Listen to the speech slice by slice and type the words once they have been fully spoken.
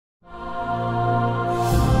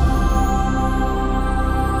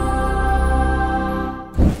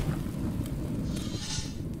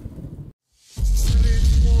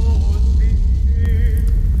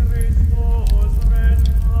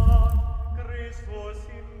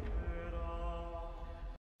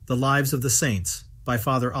The Lives of the Saints, by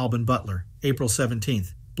Father Alban Butler, April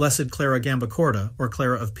 17th. Blessed Clara Gambacorta, or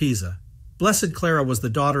Clara of Pisa. Blessed Clara was the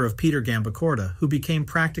daughter of Peter Gambacorta, who became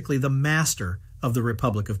practically the master of the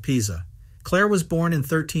Republic of Pisa. Clara was born in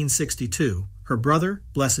 1362. Her brother,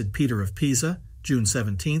 Blessed Peter of Pisa, June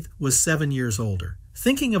 17th, was 7 years older.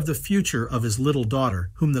 Thinking of the future of his little daughter,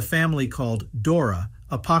 whom the family called Dora,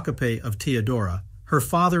 apocope of Theodora, her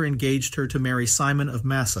father engaged her to marry Simon of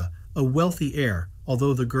Massa, a wealthy heir,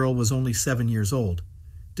 although the girl was only 7 years old.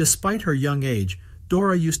 Despite her young age,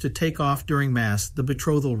 Dora used to take off during Mass the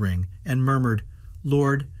betrothal ring and murmured,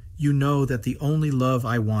 "Lord, you know that the only love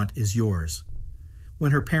I want is yours."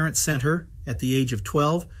 When her parents sent her, at the age of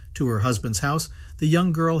 12, to her husband's house, the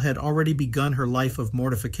young girl had already begun her life of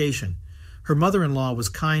mortification. Her mother-in-law was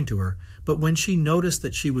kind to her, but when she noticed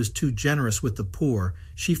that she was too generous with the poor,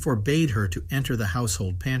 she forbade her to enter the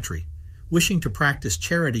household pantry. Wishing to practice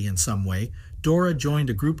charity in some way, Dora joined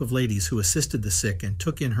a group of ladies who assisted the sick and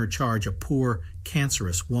took in her charge a poor,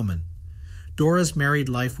 cancerous woman. Dora's married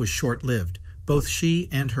life was short-lived. Both she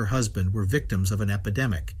and her husband were victims of an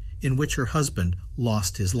epidemic, in which her husband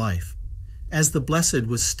lost his life. As the Blessed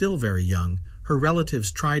was still very young, her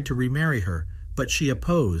relatives tried to remarry her, but she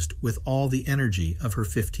opposed with all the energy of her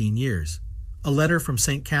 15 years. A letter from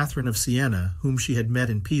St. Catherine of Siena, whom she had met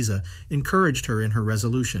in Pisa, encouraged her in her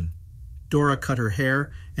resolution. Dora cut her hair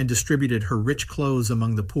and distributed her rich clothes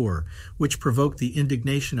among the poor, which provoked the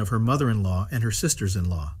indignation of her mother-in-law and her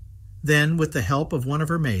sisters-in-law. Then, with the help of one of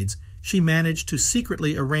her maids, she managed to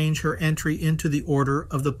secretly arrange her entry into the order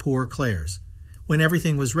of the Poor Clares. When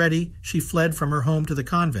everything was ready, she fled from her home to the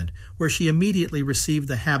convent, where she immediately received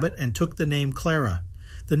the habit and took the name Clara.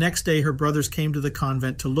 The next day her brothers came to the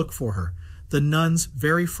convent to look for her. The nuns,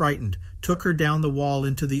 very frightened, took her down the wall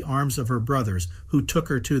into the arms of her brothers, who took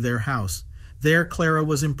her to their house. There Clara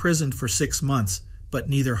was imprisoned for 6 months, but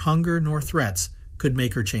neither hunger nor threats could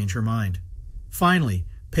make her change her mind. Finally,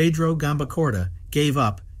 Pedro Gambacorta gave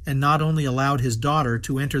up and not only allowed his daughter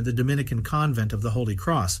to enter the Dominican convent of the Holy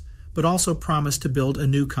Cross, but also promised to build a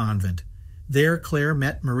new convent. There Clare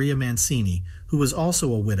met Maria Mancini, who was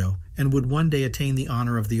also a widow and would one day attain the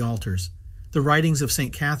honor of the altars. The writings of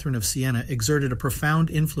St. Catherine of Siena exerted a profound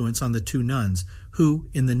influence on the two nuns, who,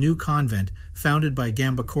 in the new convent, founded by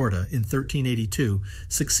Gambacorta in 1382,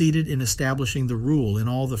 succeeded in establishing the rule in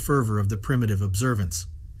all the fervor of the primitive observance.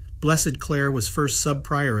 Blessed Clare was first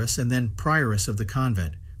sub-prioress and then prioress of the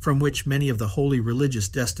convent, from which many of the holy religious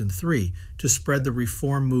destined to spread the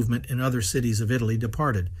reform movement in other cities of Italy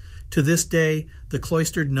departed. To this day, the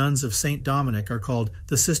cloistered nuns of St. Dominic are called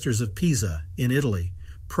the Sisters of Pisa in Italy.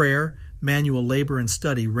 Prayer, manual labor, and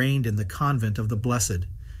study reigned in the convent of the Blessed.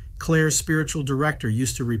 Clare's spiritual director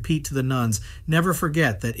used to repeat to the nuns, "Never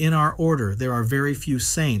forget that in our order there are very few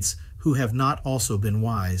saints who have not also been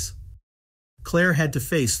wise." Clare had to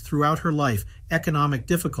face throughout her life economic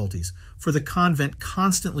difficulties, for the convent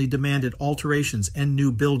constantly demanded alterations and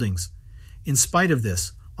new buildings. In spite of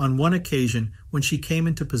this, on one occasion, when she came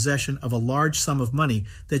into possession of a large sum of money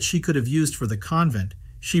that she could have used for the convent,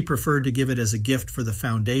 she preferred to give it as a gift for the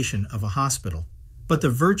foundation of a hospital. But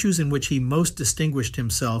the virtues in which he most distinguished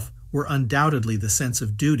himself were undoubtedly the sense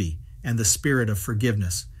of duty and the spirit of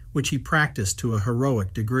forgiveness, which he practiced to a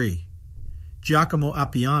heroic degree. Giacomo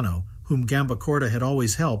Appiano, whom Gambacorta had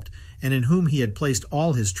always helped, and in whom he had placed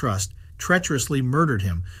all his trust, treacherously murdered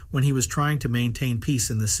him when he was trying to maintain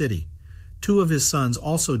peace in the city. 2 of his sons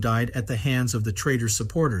also died at the hands of the traitor's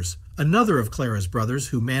supporters. Another of Clara's brothers,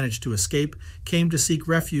 who managed to escape, came to seek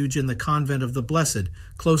refuge in the convent of the Blessed,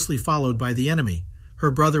 closely followed by the enemy. Her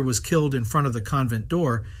brother was killed in front of the convent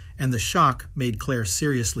door, and the shock made Clare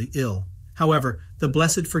seriously ill. However, the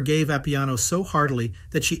Blessed forgave Appiano so heartily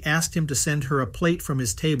that she asked him to send her a plate from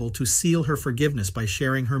his table to seal her forgiveness by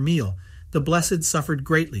sharing her meal. The Blessed suffered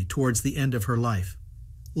greatly towards the end of her life.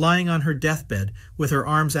 Lying on her deathbed, with her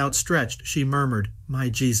arms outstretched, she murmured, "My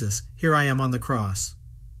Jesus, here I am on the cross."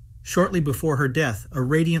 Shortly before her death, a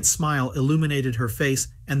radiant smile illuminated her face,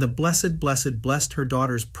 and the Blessed blessed her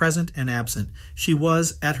daughters present and absent. She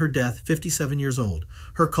was, at her death, 57 years old.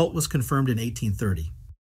 Her cult was confirmed in 1830.